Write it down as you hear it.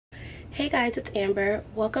Hey guys, it's Amber.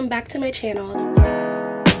 Welcome back to my channel.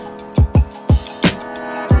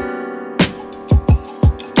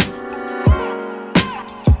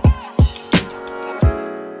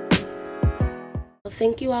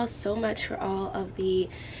 Thank you all so much for all of the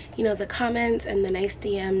the comments and the nice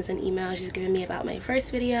DMs and emails you've given me about my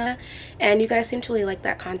first video, and you guys seem to really like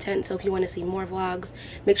that content. So if you want to see more vlogs,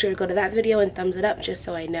 make sure to go to that video and thumbs it up just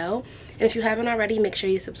so I know. And if you haven't already, make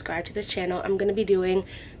sure you subscribe to this channel. I'm going to be doing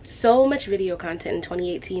so much video content in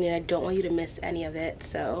 2018 and I don't want you to miss any of it,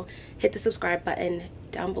 so hit the subscribe button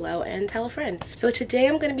down below and tell a friend. So today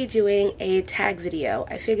I'm going to be doing a tag video.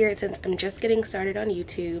 I figured since I'm just getting started on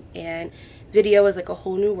YouTube and video is like a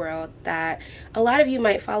whole new world, that a lot of you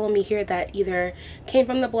might follow me here that either came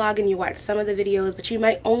from the blog and you watched some of the videos, but you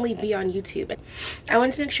might only be on YouTube. I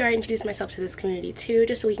wanted to make sure I introduce myself to this community too,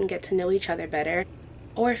 just so we can get to know each other better.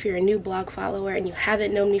 Or if you're a new blog follower and you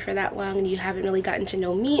haven't known me for that long and you haven't really gotten to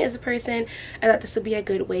know me as a person, I thought this would be a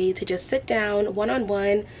good way to just sit down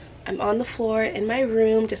one-on-one. I'm on the floor in my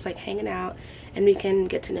room just like hanging out, and we can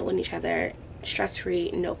get to know each other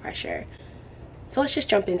stress-free, no pressure. So let's just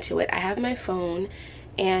jump into it. I have my phone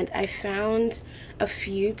and I found a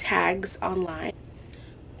few tags online.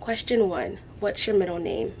 Question 1, what's your middle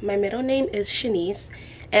name? My middle name is Shanice,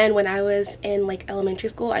 and when I was in like elementary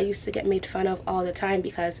school, I used to get made fun of all the time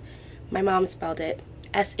because my mom spelled it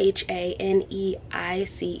S-H-A-N-E-I-C-E,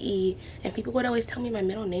 and people would always tell me my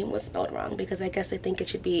middle name was spelled wrong because I guess they think it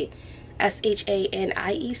should be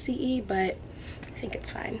S-H-A-N-I-E-C-E, but I think it's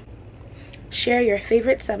fine. Share your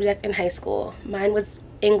favorite subject in high school. Mine was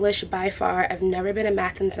English by far. I've never been a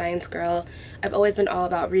math and science girl. I've always been all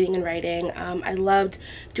about reading and writing. I loved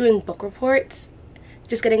doing book reports,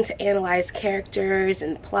 just getting to analyze characters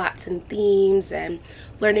and plots and themes and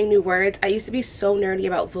learning new words. I used to be so nerdy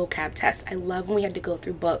about vocab tests. I love when we had to go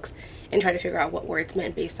through books and try to figure out what words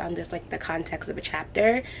meant based on just like the context of a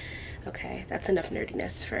chapter. Okay, that's enough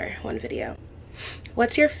nerdiness for one video.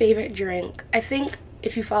 What's your favorite drink? I think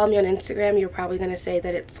if you follow me on Instagram, you're probably going to say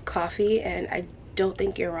that it's coffee, and I don't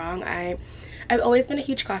think you're wrong. I've always been a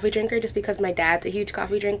huge coffee drinker just because my dad's a huge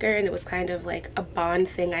coffee drinker and it was kind of like a bond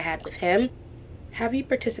thing I had with him. Have you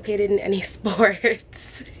participated in any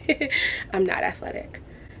sports? I'm not athletic.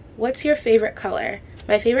 What's your favorite color?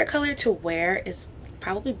 My favorite color to wear is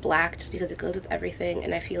probably black, just because it goes with everything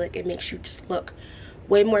and I feel like it makes you just look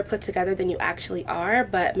way more put together than you actually are.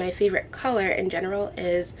 But my favorite color in general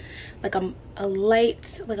is like a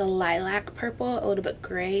light, like a lilac purple, a little bit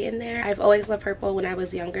gray in there. I've always loved purple. When I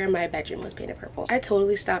was younger, my bedroom was painted purple. I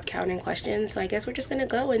totally stopped counting questions, so I guess we're just gonna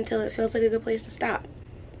go until it feels like a good place to stop.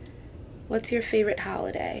 What's your favorite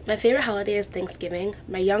holiday? My favorite holiday is Thanksgiving.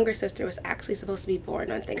 My younger sister was actually supposed to be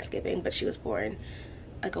born on Thanksgiving, but she was born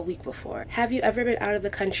like a week before. Have you ever been out of the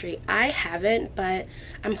country? I haven't, but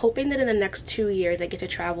I'm hoping that in the next 2 years I get to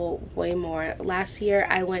travel way more. Last year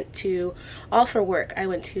I went to, all for work, I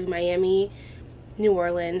went to Miami, New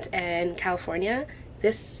Orleans, and California.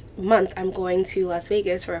 This month I'm going to Las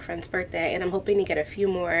Vegas for a friend's birthday, and I'm hoping to get a few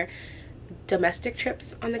more domestic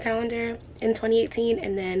trips on the calendar in 2018,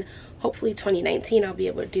 and then hopefully 2019 I'll be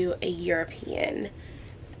able to do a European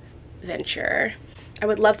venture. I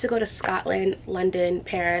would love to go to Scotland, London,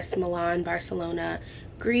 Paris, Milan, Barcelona,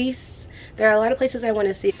 Greece. There are a lot of places I want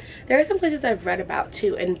to see. There are some places I've read about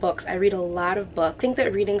too in books. I read a lot of books. I think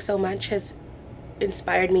that reading so much has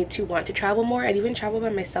inspired me to want to travel more and even travel by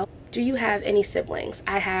myself. Do you have any siblings?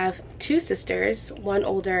 I have 2 sisters, one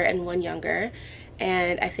older and one younger,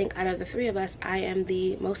 and I think out of the 3 of us, I am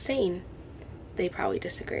the most sane. They probably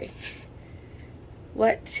disagree.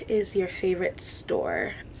 What is your favorite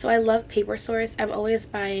store? So I love Paper Source. I'm always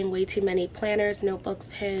buying way too many planners, notebooks,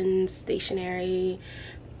 pens, stationery,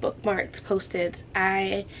 bookmarks, post-its.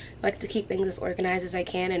 I like to keep things as organized as I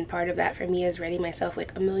can, and part of that for me is writing myself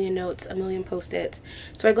like a million notes, a million post-its.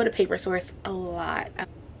 So I go to Paper Source a lot.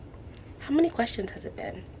 How many questions has it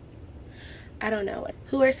been? I don't know.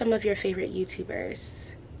 Who are some of your favorite YouTubers?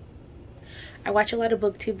 I watch a lot of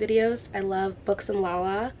booktube videos. I love Books and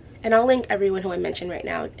Lala, and I'll link everyone who I mentioned right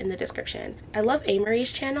now in the description. I love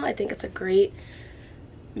Amarie's channel. I think it's a great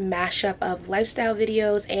mashup of lifestyle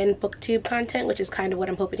videos and booktube content, which is kind of what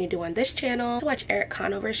I'm hoping to do on this channel. I watch Eric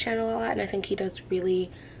Conover's channel a lot, and I think he does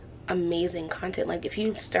really amazing content. Like if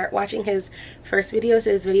you start watching his first videos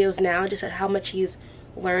to his videos now, just how much he's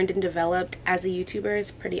learned and developed as a YouTuber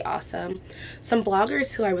is pretty awesome. Some bloggers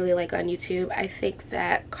who I really like on YouTube, I think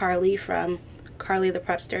that Carly from Carly the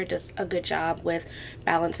Prepster does a good job with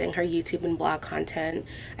balancing her YouTube and blog content.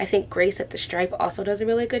 I think Grace at the Stripe also does a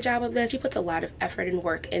really good job of this. She puts a lot of effort and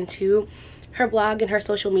work into her blog and her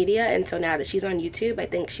social media, and so now that she's on YouTube, I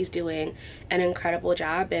think she's doing an incredible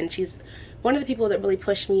job, and she's one of the people that really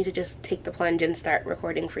pushed me to just take the plunge and start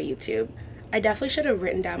recording for YouTube. I definitely should have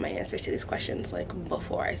written down my answers to these questions like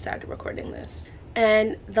before I started recording this.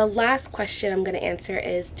 And the last question I'm going to answer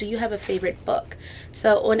is, do you have a favorite book?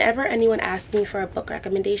 So whenever anyone asks me for a book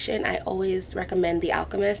recommendation, I always recommend The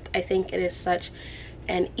Alchemist. I think it is such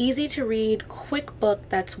an easy to read, quick book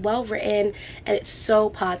that's well written, and it's so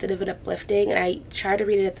positive and uplifting, and I try to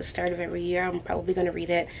read it at the start of every year. I'm probably going to read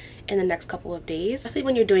it in the next couple of days. Especially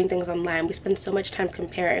when you're doing things online, we spend so much time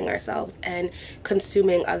comparing ourselves and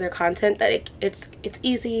consuming other content that it's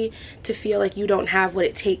easy to feel like you don't have what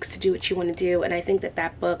it takes to do what you want to do, and I think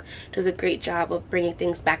that book does a great job of bringing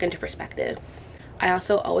things back into perspective. I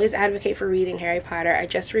also always advocate for reading Harry Potter. I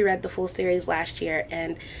just reread the full series last year,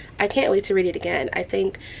 and I can't wait to read it again. I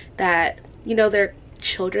think that, you know, they're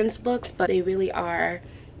children's books, but they really are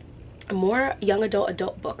more young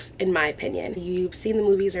adult books, in my opinion. You've seen the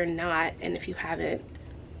movies or not, and if you haven't,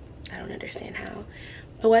 I don't understand how.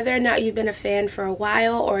 But whether or not you've been a fan for a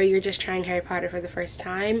while or you're just trying Harry Potter for the first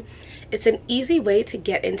time, it's an easy way to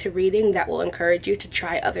get into reading that will encourage you to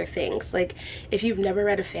try other things. Like, if you've never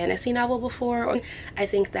read a fantasy novel before, I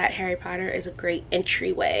think that Harry Potter is a great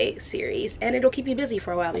entryway series, and it'll keep you busy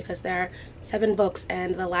for a while because there are 7 books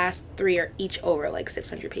and the last 3 are each over like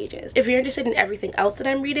 600 pages. If you're interested in everything else that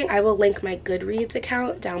I'm reading, I will link my Goodreads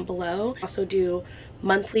account down below. I also do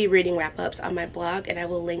monthly reading wrap-ups on my blog, and I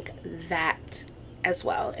will link that as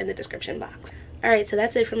well in the description box. Alright, so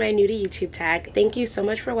that's it for my new to YouTube tag. Thank you so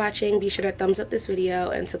much for watching. Be sure to thumbs up this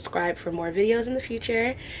video and subscribe for more videos in the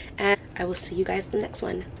future, and I will see you guys in the next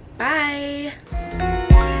one. Bye!